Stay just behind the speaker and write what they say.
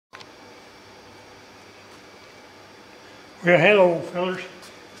Well, hello, fellas.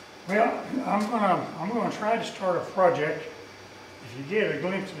 Well, I'm gonna try to start a project. If you get a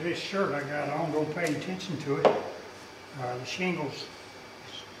glimpse of this shirt I got on, don't pay attention to it. The shingles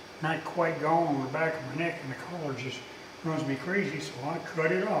is not quite gone on the back of my neck, and the collar just runs me crazy, so I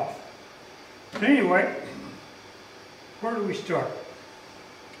cut it off. But anyway, where do we start?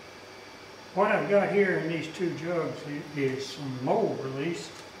 What I've got here in these two jugs is some mold release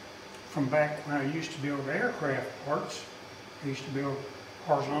from back when I used to build aircraft parts. I used to build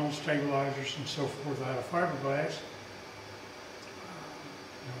horizontal stabilizers and so forth out of fiberglass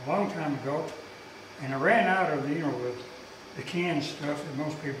a long time ago, and I ran out of the canned stuff that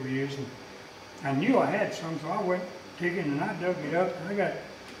most people use, and I knew I had some, so I went digging and I dug it up, and I got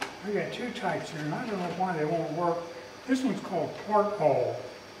two types here, and I don't know why they won't work. This one's called Part All,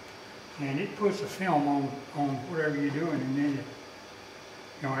 and it puts a film on whatever you're doing, and then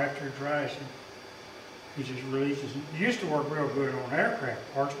it, after it dries, it just releases it. It used to work real good on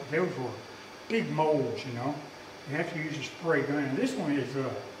aircraft parts, but those were big molds, You have to use a spray gun. And this one is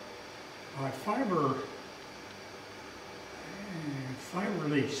fiber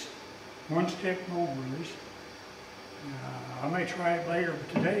release, one-step mold release. I may try it later, but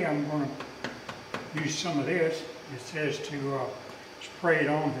today I'm going to use some of this. It says to spray it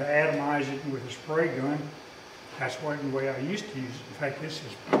on, to atomize it with a spray gun. That's the way I used to use it. In fact, this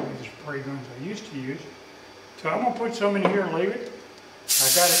is probably the spray guns I used to use. So I'm going to put some in here and leave it. I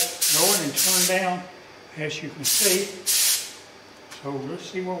got it going and turned down, as you can see. So let's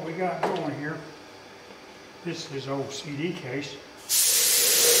see what we got going here. This is old CD case.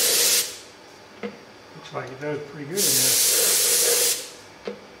 Looks like it does pretty good in there.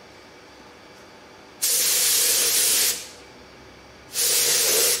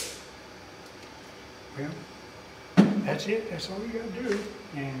 Well, that's it. That's all you got to do.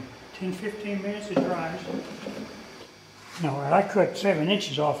 And 10-15 minutes it dries. Now I cut 7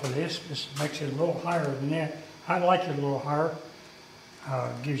 inches off of this. This makes it a little higher than that. I like it a little higher.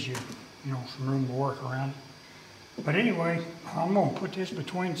 Gives you, some room to work around. But anyway, I'm going to put this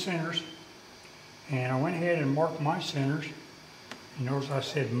between centers. And I went ahead and marked my centers. You notice I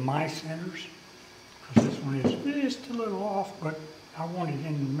said my centers, because this one is just a little off, but I want it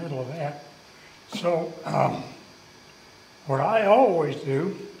in the middle of that. So what I always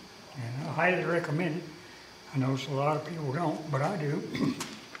do, and I highly recommend it, I notice a lot of people don't, but I do,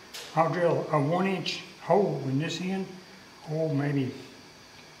 I'll drill a 1-inch hole in this end, maybe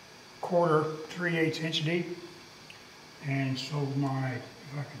 1/4, 3/8 inch deep. And so if I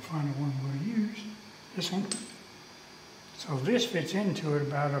can find the one I'm going to use, this one. So this fits into it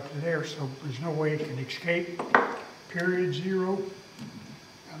about up to there, so there's no way it can escape. Period, 0.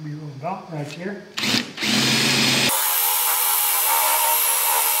 Got me a little dot right there.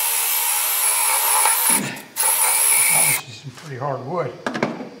 Obviously some pretty hard wood.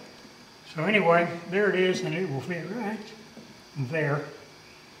 So anyway, there it is, and it will fit right there,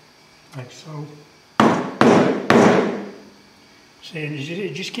 like so. See,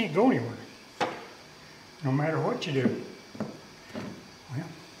 it just can't go anywhere, no matter what you do. Well,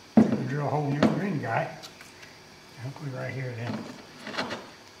 I'm going to drill a hole in the other end, guy. I'll put it right here then.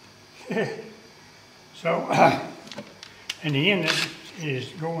 So, and the end is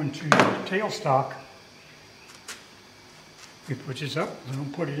going to the tailstock. We put this up. If I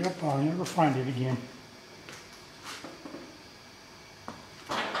don't put it up, I'll never find it again.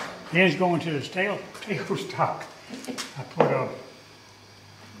 The end's going to the tailstock. I put a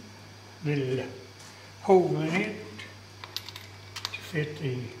little hole in it to fit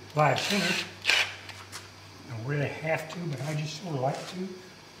the live center. Don't really have to, but I just sort of like to.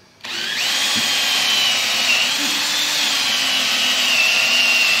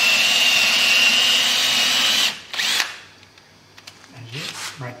 That's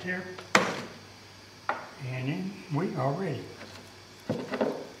it, right there. And then we are ready. So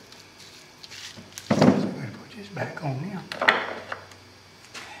I'm going to put this back on now.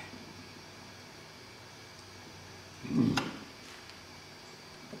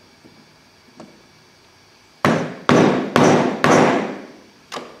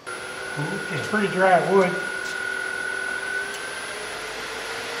 It's pretty dry wood.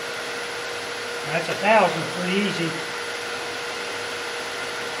 That's 1,000 pretty easy.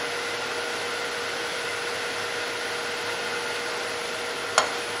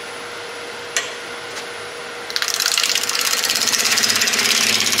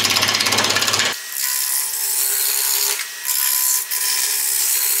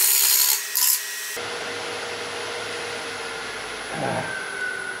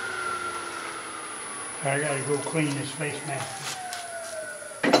 I gotta go clean this face mask.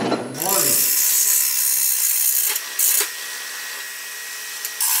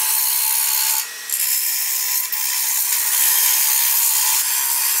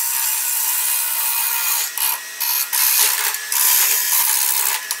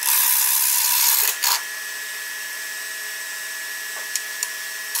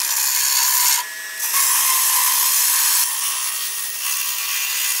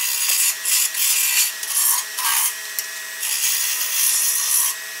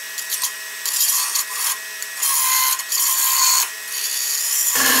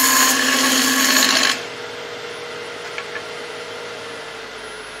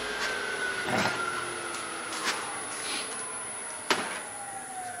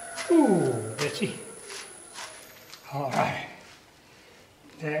 Ooh, Betsy. All right.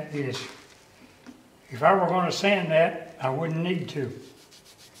 That is, if I were going to sand that, I wouldn't need to.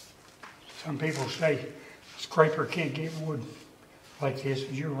 Some people say a scraper can't get wood like this,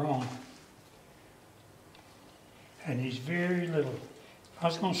 but you're wrong. And he's very little. If I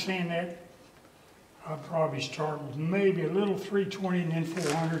was going to sand that, I'd probably start with maybe a little 320 and then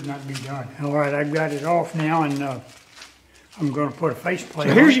 400 and I'd be done. All right, I've got it off now, and I'm going to put a faceplate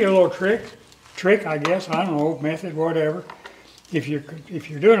on. So here's your little trick, I guess, I don't know, method, whatever. If you're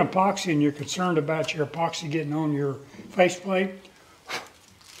doing epoxy and you're concerned about your epoxy getting on your faceplate,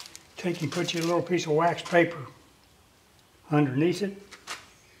 take and put your little piece of wax paper underneath it.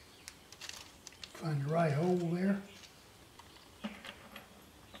 Find the right hole there.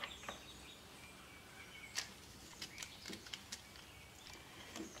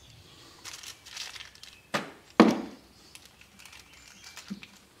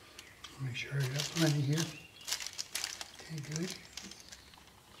 Make sure I got plenty here. Okay, good.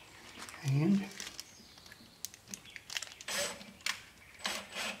 And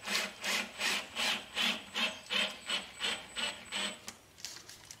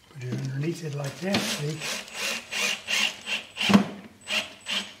put it underneath it like that, see?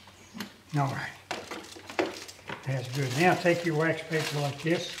 All right. That's good. Now take your wax paper like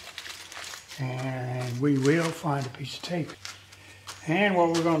this, and we will find a piece of tape. And what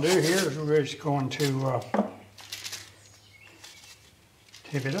we're going to do here is we're just going to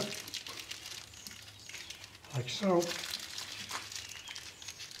tip it up, like so.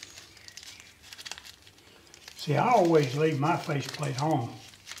 See, I always leave my faceplate on,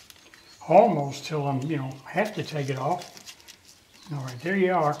 almost till I'm, have to take it off. All right, there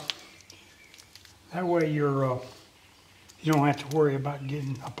you are. That way you don't have to worry about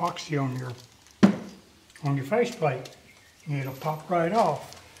getting epoxy on your faceplate. It'll pop right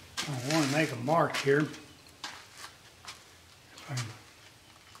off. I want to make a mark here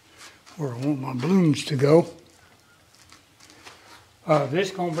where I want my blooms to go. This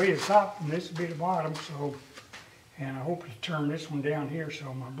is going to be the top and this will be the bottom. So, and I hope to turn this one down here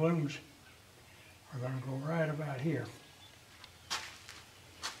so my blooms are going to go right about here.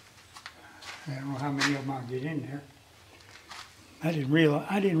 I don't know how many of them I'll get in there. I didn't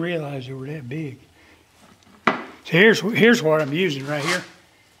realize they were that big. So here's what I'm using right here.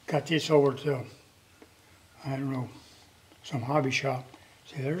 Got this over to, I don't know, some hobby shop.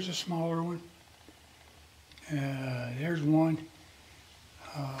 See, there's a smaller one. There's one.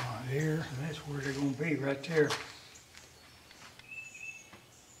 There, that's where they're going to be, right there.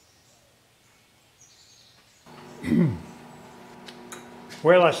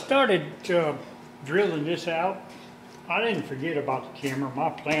 Well, I started drilling this out. I didn't forget about the camera.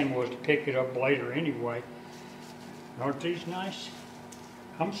 My plan was to pick it up later anyway. Aren't these nice?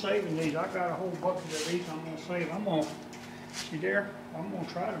 I'm saving these. I got a whole bucket of these I'm going to save. I'm going to, see there, I'm going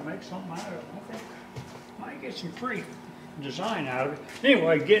to try to make something out of it. I think I might get some pretty design out of it.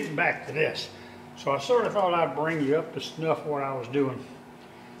 Anyway, getting back to this. So I sort of thought I'd bring you up to snuff what I was doing.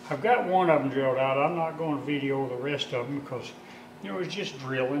 I've got one of them drilled out. I'm not going to video the rest of them because, it's just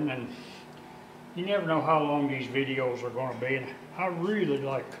drilling and you never know how long these videos are going to be. And I really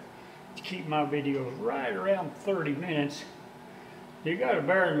like to keep my videos right around 30 minutes. You got to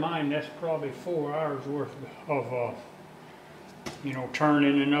bear in mind that's probably 4 hours worth of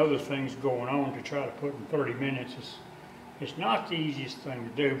turning and other things going on to try to put in 30 minutes. It's not the easiest thing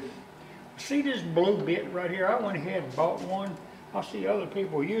to do. See this blue bit right here? I went ahead and bought one. I see other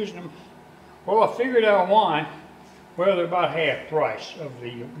people using them. Well, I figured out why. Well, they're about half price of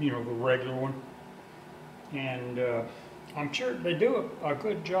the the regular one, and I'm sure they do a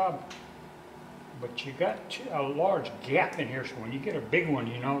good job. But you got a large gap in here, so when you get a big one,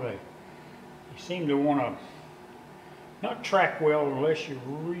 they seem to want to not track well unless you're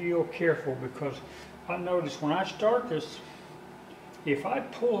real careful, because I noticed when I start this, if I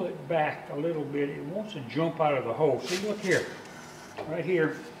pull it back a little bit, it wants to jump out of the hole. See, look here, right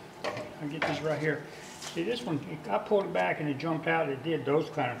here. I get this right here. See, this one, I pulled it back and it jumped out. It did those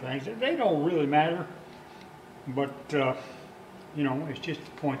kind of things. They don't really matter, but it's just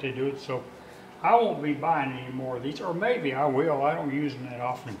the point they do it. So I won't be buying any more of these, or maybe I will. I don't use them that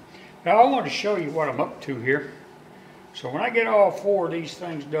often. Now I want to show you what I'm up to here. So when I get all 4 of these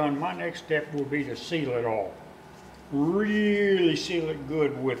things done, my next step will be to seal it all. Really seal it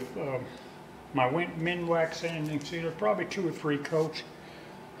good with my Minwax sanding sealer, probably 2 or 3 coats.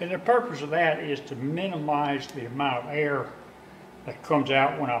 And the purpose of that is to minimize the amount of air that comes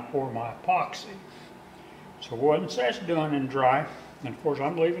out when I pour my epoxy. So once that's done and dry, and of course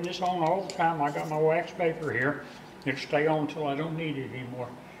I'm leaving this on all the time. I got my wax paper here. It'll stay on until I don't need it anymore.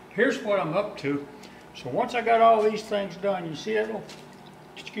 here's what I'm up to. So once I got all these things done, you see that little,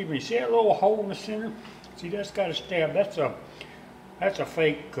 excuse me, see that little hole in the center? See, that's got a stab. That's a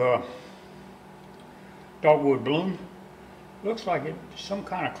fake Dogwood Bloom. Looks like it's some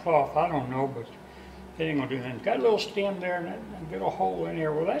kind of cloth, I don't know, but it ain't gonna do anything. Got a little stem there and that little hole in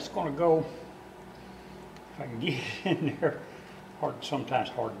there. Well, that's gonna go, if I can get it in there. Sometimes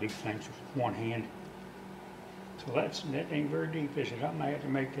hard to do things with one hand. So that ain't very deep, is it? I might have to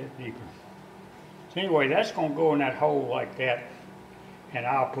make that deeper. So anyway, that's gonna go in that hole like that, and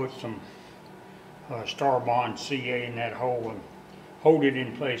I'll put some Star Bond CA in that hole and hold it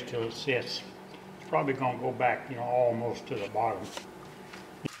in place till it sets. It's probably gonna go back, you know, almost to the bottom.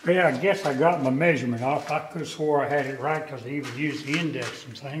 Yeah, I guess I got my measurement off. I could have swore I had it right because I even used the index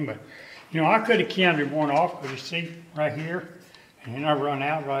and thing, but you know, I could have counted one off, but you see right here, and then I run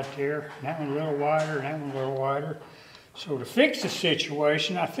out right there. And that one a little wider, and that one a little wider. So to fix the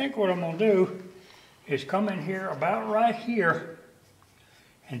situation, I think what I'm gonna do is come in here about right here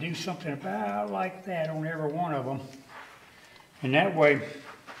and do something about like that on every one of them. And that way,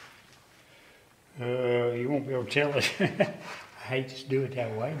 you won't be able to tell it. I hate to do it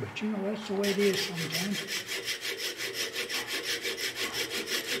that way, but you know, that's the way it is sometimes.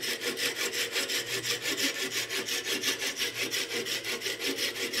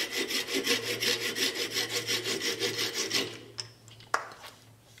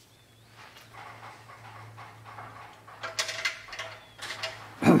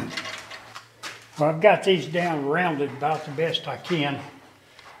 Well, I've got these down rounded about the best I can.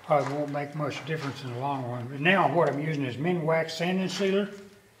 Probably won't make much difference in the long run. But now what I'm using is Minwax sanding sealer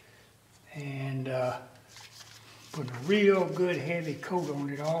and putting a real good heavy coat on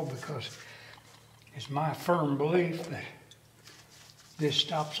it all, because it's my firm belief that this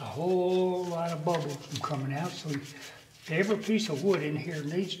stops a whole lot of bubbles from coming out. So every piece of wood in here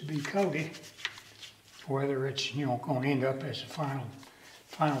needs to be coated, whether it's, you know, going to end up as a final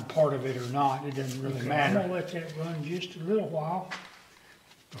part of it or not. It doesn't really matter. I'm gonna let that run just a little while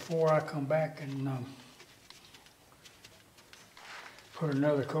before I come back and put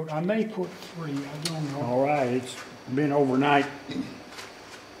another coat. I may put 3, I don't know. All right, it's been overnight.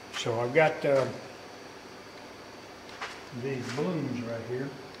 So I've got these blooms right here.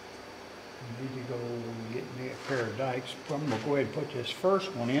 I need to go get me a pair of dikes. I'm gonna go ahead and put this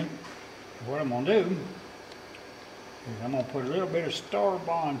first one in. And what I'm gonna do is I'm going to put a little bit of Star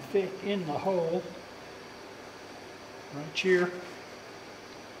Bond thick in the hole right here.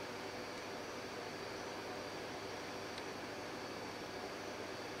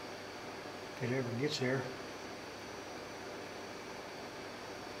 If it ever gets there.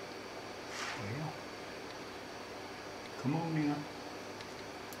 Well, come on now.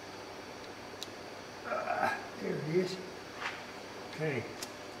 There it is. Okay.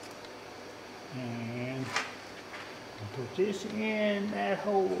 And put this in that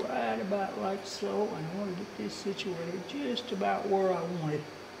hole right about like so, and I want to get this situated just about where I want it.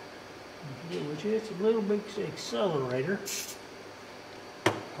 It was just a little bit accelerator.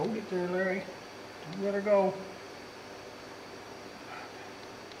 Hold it there, Larry. Don't let her go.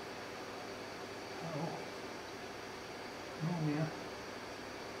 Oh, come on now.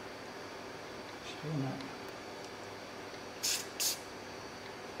 Still not.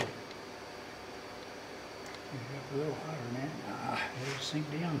 A little higher than that. It'll sink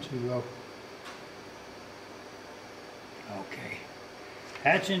down too low. Okay.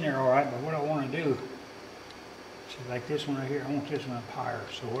 That's in there all right, but what I want to do, see, like this one right here, I want this one up higher.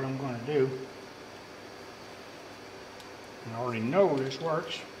 So what I'm going to do, and I already know this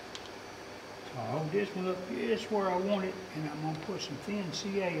works, so I'll hold this one up just where I want it, and I'm going to put some thin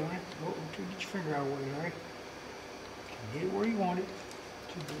CA on it. Oh, get your finger out of the way, Larry. Get it where you want it,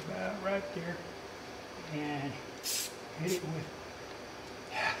 to about right there, and hit it with,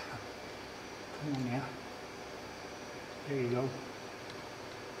 come on now, there you go.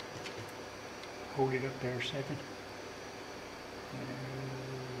 Hold it up there a second. There you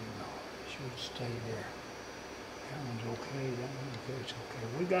go, it should stay there. That one's okay, that one's okay, it's okay.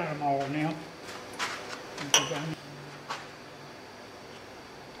 We got them all now.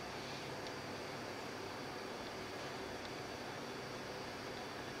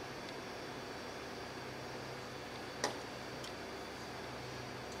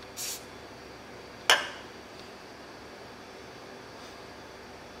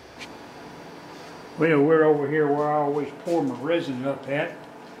 Well, we're over here where I always pour my resin up at.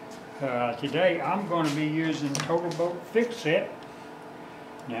 Today I'm going to be using Total Boat Thick Set.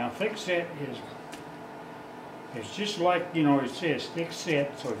 Now thick set is just like, you know, it says thick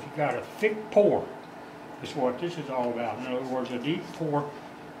set, so if you got a thick pour, is what this is all about. In other words, a deep pour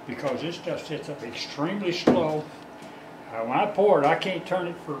because this stuff sets up extremely slow. When I pour it, I can't turn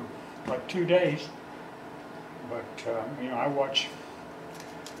it for like 2 days. But, you know, I watch,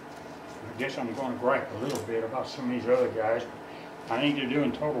 I guess I'm going to gripe a little bit about some of these other guys. I think they're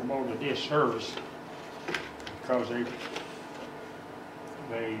doing total mold a disservice because they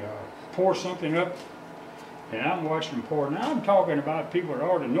pour something up, and I'm watching them pour. Now I'm talking about people that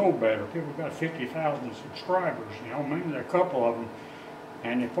already know better. People got 50,000 subscribers, you know, maybe a couple of them,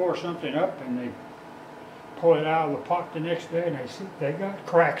 and they pour something up and they pull it out of the pot the next day, and they got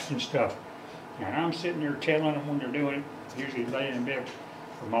cracks and stuff. And I'm sitting there telling them when they're doing it, usually laying in bed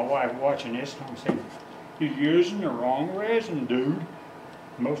with my wife watching this, and I'm saying, you're using the wrong resin, dude.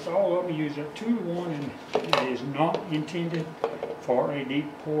 Most all of them use a 2-to-1, and it is not intended for a deep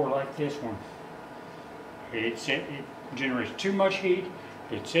pour like this one. It generates too much heat,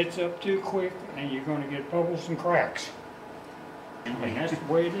 it sets up too quick, and you're going to get bubbles and cracks. I mean, that's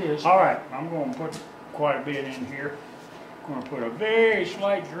the way it is. All right, I'm going to put quite a bit in here. I'm going to put a very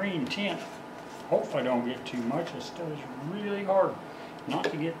slight green tint. Hopefully I don't get too much. This stuff is really hard not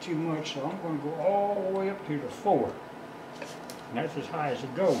to get too much, so I'm going to go all the way up to the 4. And that's as high as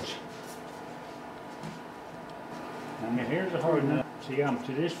it goes. And then here's the hardener. See, I'm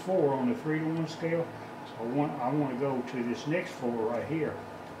to this 4 on the 3-to-1 scale, so I want to go to this next 4 right here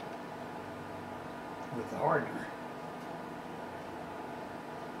with the hardener.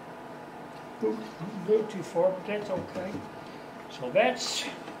 Oops, I'm a little too far, but that's okay. So that's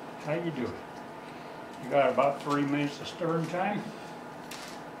how you do it. You got about 3 minutes of stirring time.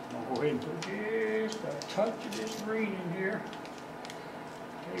 I'm going to go ahead and put just a touch of this green in here.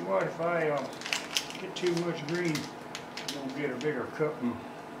 Tell you what, if I get too much green, I'm going to get a bigger cup and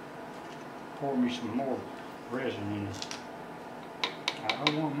pour me some more resin in it. I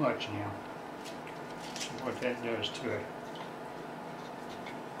don't want much now. See what that does to it.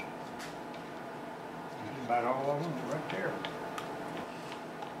 That's about all of them right there.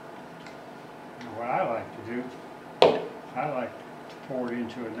 Now what I like to do, I like to pour it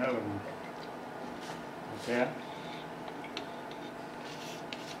into another one like that.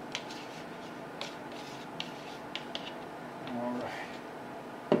 Alright,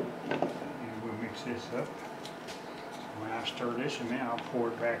 and we'll mix this up. When I stir this in, then I'll pour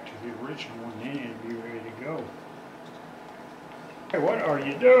it back to the original one, then it'll be ready to go. Hey, what are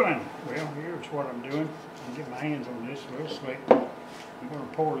you doing? Well, here's what I'm doing. I'll get my hands on this real slick. I'm going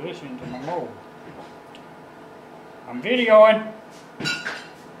to pour this into my mold. I'm videoing. Got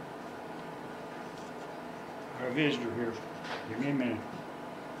a visitor here. Give me a minute.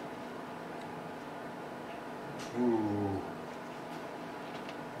 Ooh.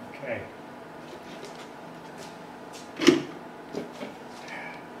 Okay.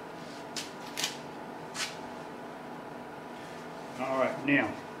 All right, now,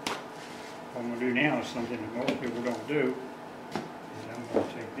 what I'm going to do now is something that most people don't do, is I'm going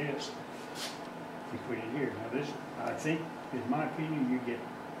to take this and put it here. Now this, I think, in my opinion, you get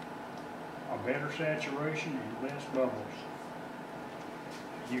a better saturation and less bubbles.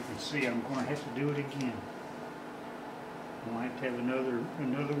 As you can see, I'm going to have to do it again. I might have another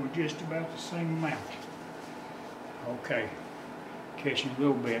one just about the same amount. Okay, catching a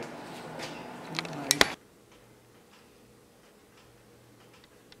little bit. All right.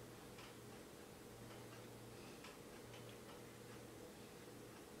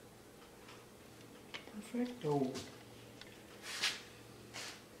 Perfecto.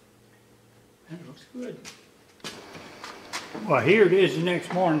 That looks good. Well, here it is the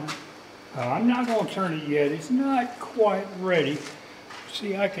next morning. I'm not going to turn it yet. It's not quite ready.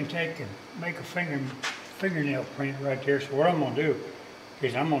 See, I can take and make a fingernail print right there. So what I'm going to do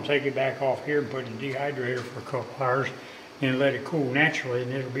is I'm going to take it back off here and put it in the dehydrator for a couple hours and let it cool naturally,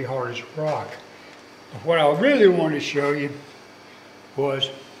 and it'll be hard as rock. But what I really wanted to show you was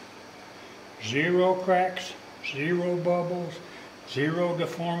 0 cracks, 0 bubbles, 0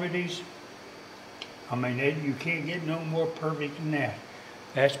 deformities. I mean, you can't get no more perfect than that.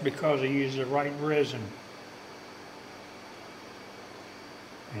 That's because I use the right resin.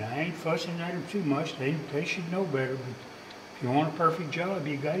 And I ain't fussing at them too much. They should know better. But if you want a perfect job,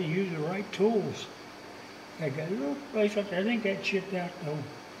 you got to use the right tools. I got a little place up there. I think that chipped out though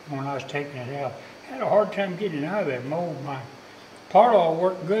when I was taking it out. I had a hard time getting it out of that mold. My part all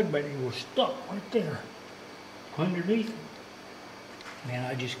worked good, but it was stuck right there underneath it. And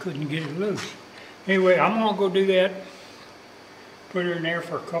I just couldn't get it loose. Anyway, I'm going to go do that. Put it in there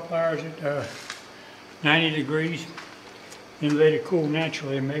for a couple hours at 90 degrees. Then let it cool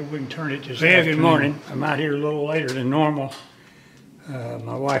naturally, and maybe we can turn it this afternoon. Good morning. I'm out here a little later than normal.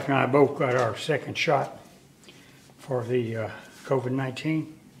 My wife and I both got our second shot for the COVID-19.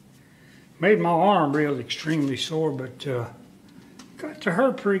 Made my arm real extremely sore, but got to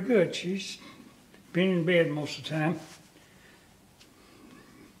her pretty good. She's been in bed most of the time.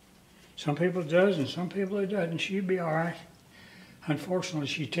 Some people it does and some people it doesn't. She'd be all right. Unfortunately,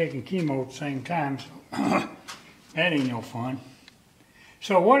 she's taking chemo at the same time, so that ain't no fun.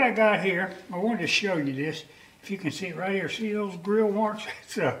 So what I got here, I wanted to show you this. If you can see it right here, see those grill marks?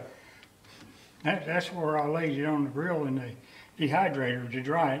 That's where I laid it on the grill in the dehydrator to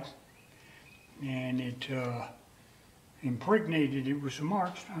dry it. And it impregnated it with some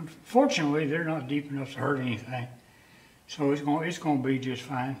marks. Unfortunately, they're not deep enough to hurt anything. So it's going to be just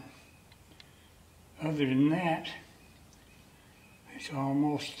fine. Other than that, it's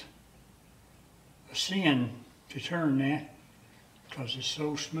almost a sin to turn that because it's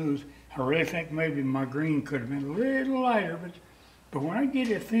so smooth. I really think maybe my green could have been a little lighter, but when I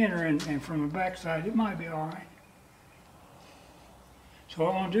get it thinner and from the backside, it might be all right. So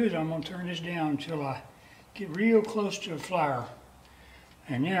what I'm going to do is I'm going to turn this down until I get real close to the flower.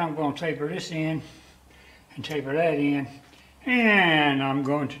 And then I'm going to taper this in and taper that in. And I'm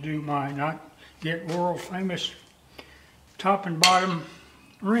going to do my not yet world famous top and bottom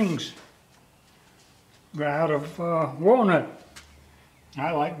rings out of walnut.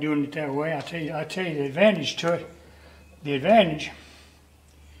 I like doing it that way. I tell you the advantage to it. The advantage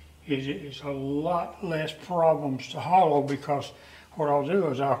is it's a lot less problems to hollow, because what I'll do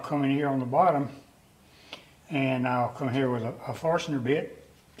is I'll come in here on the bottom and I'll come here with a Forstner bit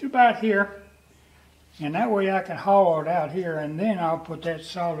to about here, and that way I can hollow it out here, and then I'll put that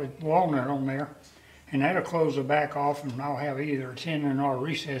solid walnut on there, and that'll close the back off, and I'll have either a tenon or a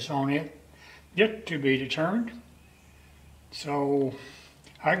recess on it, yet to be determined. So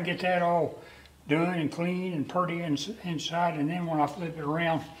I can get that all done and clean and pretty inside, and then when I flip it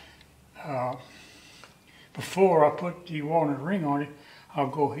around, before I put the walnut ring on it, I'll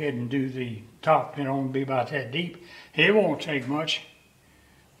go ahead and do the top. It'll only be about that deep. It won't take much.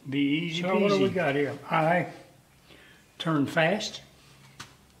 Be easy peasy. So what do we got here? I turn fast.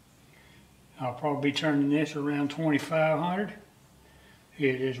 I'll probably be turning this around 2500.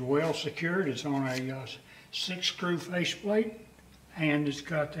 It is well secured. It's on a 6-screw faceplate, and it's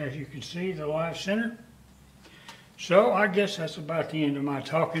got, as you can see, the live center. So I guess that's about the end of my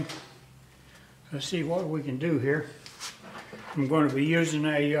talking. Let's see what we can do here. I'm going to be using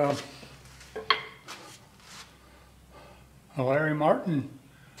a Larry Martin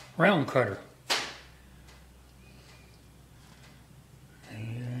round cutter.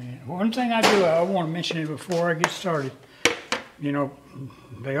 And one thing I do, I want to mention it before I get started. You know,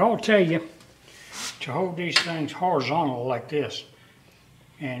 they all tell you to hold these things horizontal like this.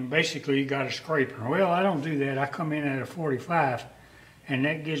 And basically you got a scraper. Well, I don't do that. I come in at a 45. And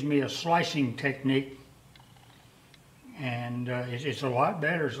that gives me a slicing technique, and it's a lot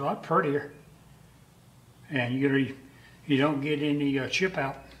better, it's a lot prettier, and you don't get any chip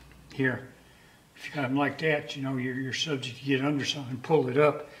out here. If you got them like that, you know, you're subject to get under something, pull it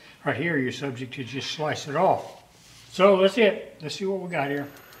up. Right here, you're subject to just slice it off. So that's it. Let's see what we got here.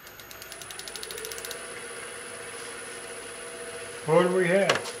 What do we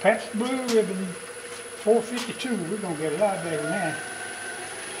have? Pabst Blue Ribbon 452. We're going to get a lot better than that.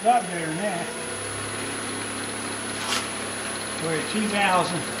 A lot better than that. We're at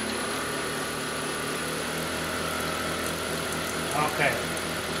 2000. Okay.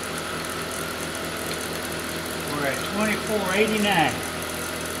 We're at 2489.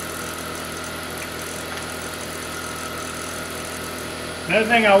 Another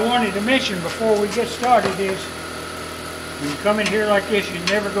thing I wanted to mention before we get started is when you come in here like this, you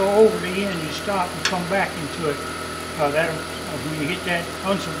never go over the end. You stop and come back into it. When you hit that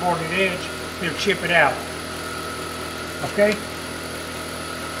unsupported edge, it'll chip it out. Okay?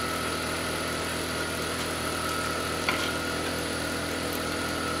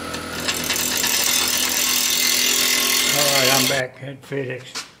 Alright, I'm back at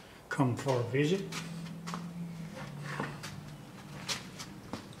FedEx. Come for a visit.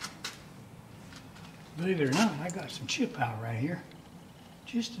 Believe it or not, I got some chip out right here.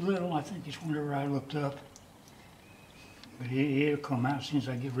 Just a little. I think it's whenever I looked up. But it'll come out as soon as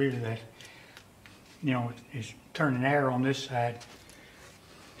I get rid of that. You know, it's turning air on this side,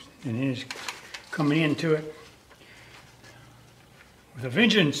 and then it's coming into it with a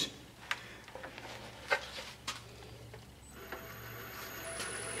vengeance.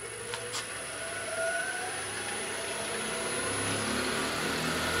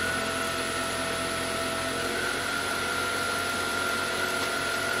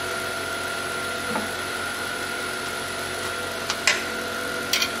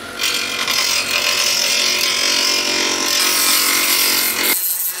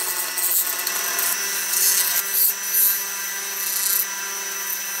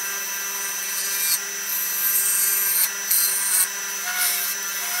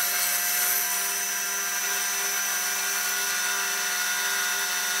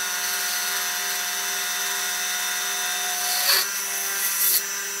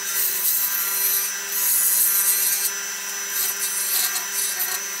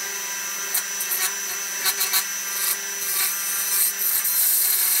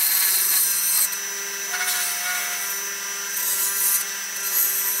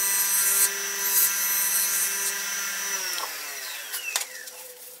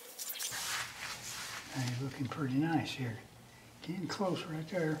 looking pretty nice here. Getting close right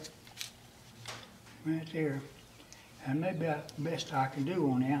there. Right there. And maybe about the best I can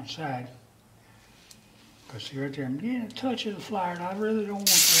do on the outside. Because see right there, I'm getting a touch of the flour, and I really don't want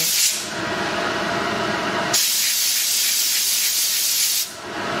that.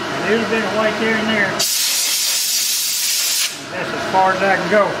 A little bit of white there and there. That's as far as I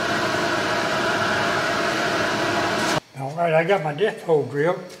can go. All right, I got my depth hole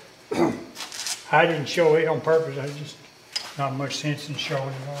drill. I didn't show it on purpose. I just, not much sense in showing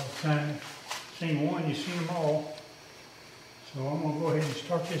it all the time. Seen one, you seen them all. So I'm gonna go ahead and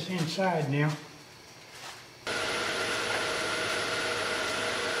start this inside now.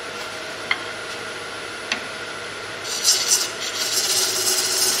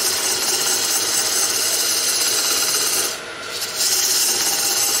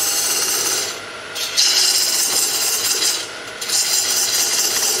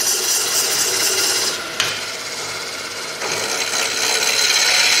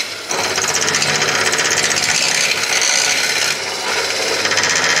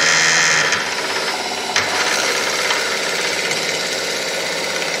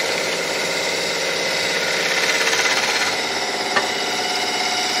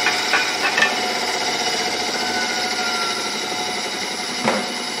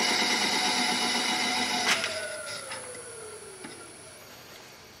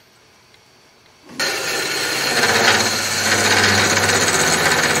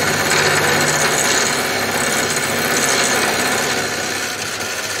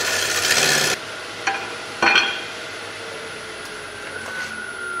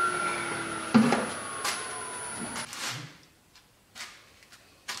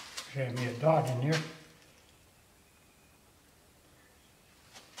 Have me a dot in there.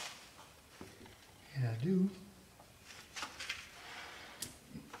 And I do.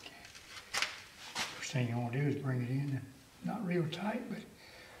 Okay. First thing you want to do is bring it in, not real tight, but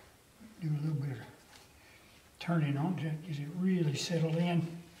do a little bit of turning on to get it really settled in.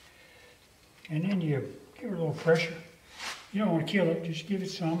 And then you give it a little pressure. You don't want to kill it, just give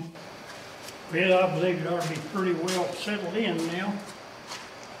it some. Well, I believe it ought to be pretty well settled in now.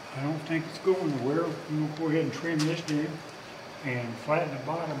 I don't think it's going nowhere. I'm going to go ahead and trim this down and flatten the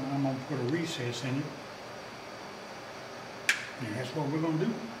bottom. I'm going to put a recess in it. And that's what we're going to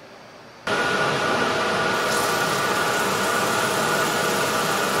do.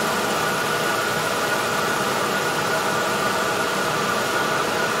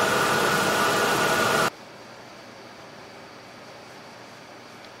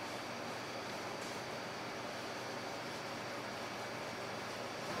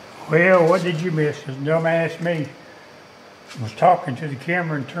 Well, what did you miss? This dumbass me was talking to the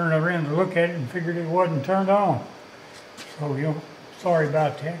camera and turned around to look at it and figured it wasn't turned on. So, you know, sorry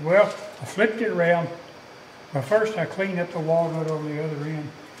about that. Well, I flipped it around. But first I cleaned up the walnut on the other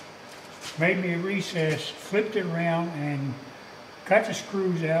end. Made me a recess, flipped it around and got the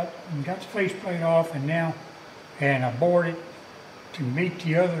screws out and got the faceplate off and I bored it to meet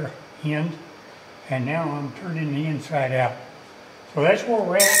the other end. And now I'm turning the inside out. So that's where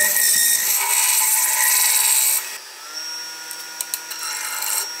we're at.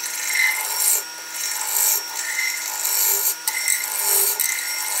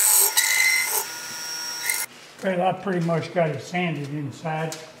 Well, I pretty much got it sanded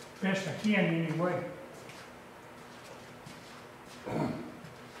inside, best I can anyway.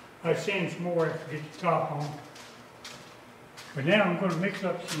 I sand some more after I get the top on. But now I'm going to mix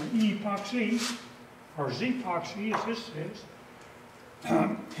up some epoxy, or Z-epoxy as this says.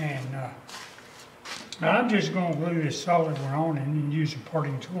 I'm just going to glue this solid one on and then use a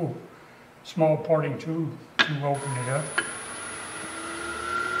parting tool, small parting tool to open it up.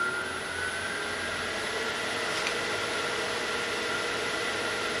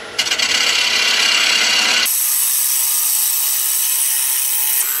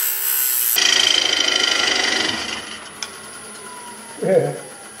 Yeah,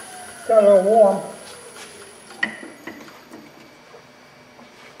 got a little warm.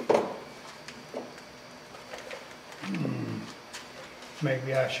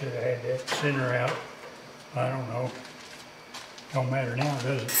 Maybe I should have had that center out. I don't know. Don't matter now,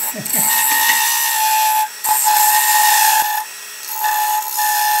 does it?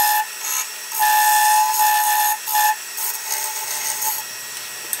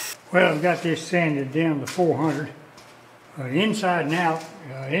 Well, I've got this sanded down to 400. Inside and out,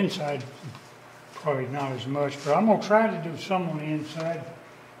 inside probably not as much, but I'm going to try to do some on the inside.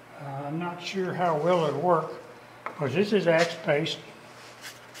 I'm not sure how well it'll work, because this is axe paste,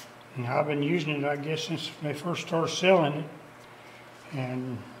 and I've been using it, I guess, since they first started selling it,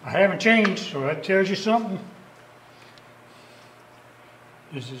 and I haven't changed, so that tells you something.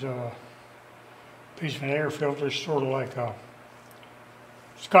 This is a piece of an air filter, sort of like a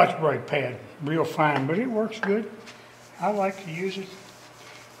Scotch Brite pad, real fine, but it works good. I like to use it.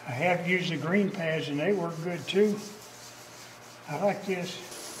 I have used the green pads and they work good too. I like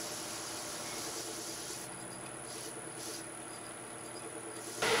this.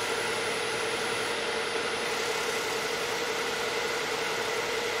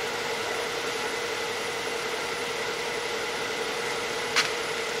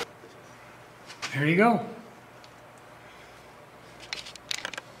 There you go.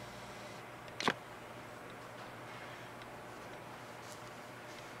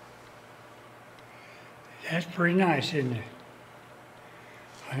 That's pretty nice, isn't it?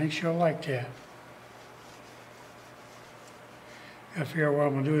 I think she'll like that. Gotta figure out what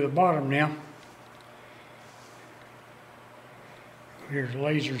I'm gonna do with the bottom now. Here's the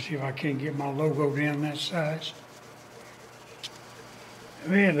laser, see if I can't get my logo down that size.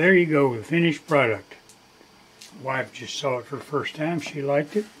 Well, there you go, the finished product. Wife just saw it for the first time. She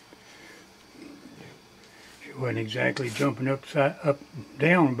liked it. She wasn't exactly jumping up and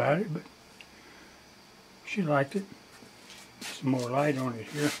down about it, but she liked it. Some more light on it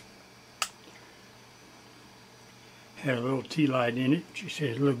here. Had a little tea light in it. She said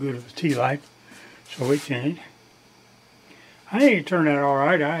it's a little good of a tea light, so it's in it. I think it turned out all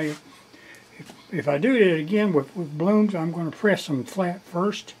right. If I do it again with blooms, I'm going to press them flat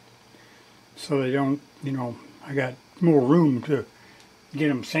first, so they don't, you know, I got more room to get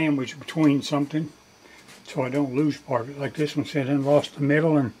them sandwiched between something, so I don't lose part of it. Like this one said, I lost the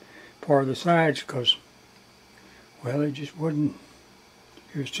middle and part of the sides because, well, it just wasn't,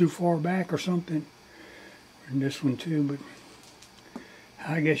 it was too far back or something. And this one too, but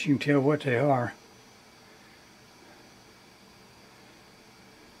I guess you can tell what they are.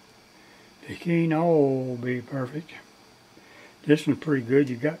 They can't all be perfect. This one's pretty good.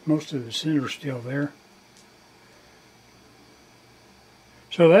 You got most of the center still there.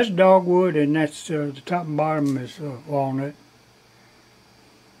 So that's dogwood, and that's the top and bottom is walnut.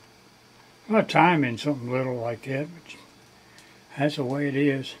 A lot of time in something little like that, but that's the way it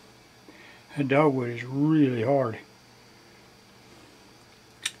is. That dogwood is really hard.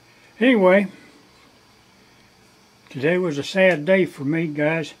 Anyway, today was a sad day for me,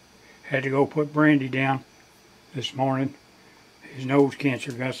 guys. Had to go put Brandy down this morning. His nose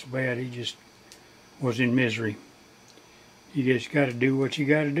cancer got so bad he just was in misery. You just got to do what you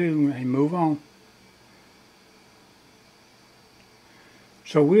got to do and move on.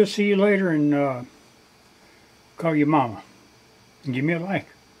 So we'll see you later, and call your mama and give me a like.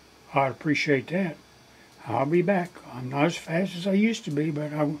 I'd appreciate that. I'll be back. I'm not as fast as I used to be,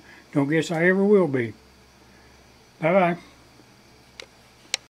 but I don't guess I ever will be. Bye-bye.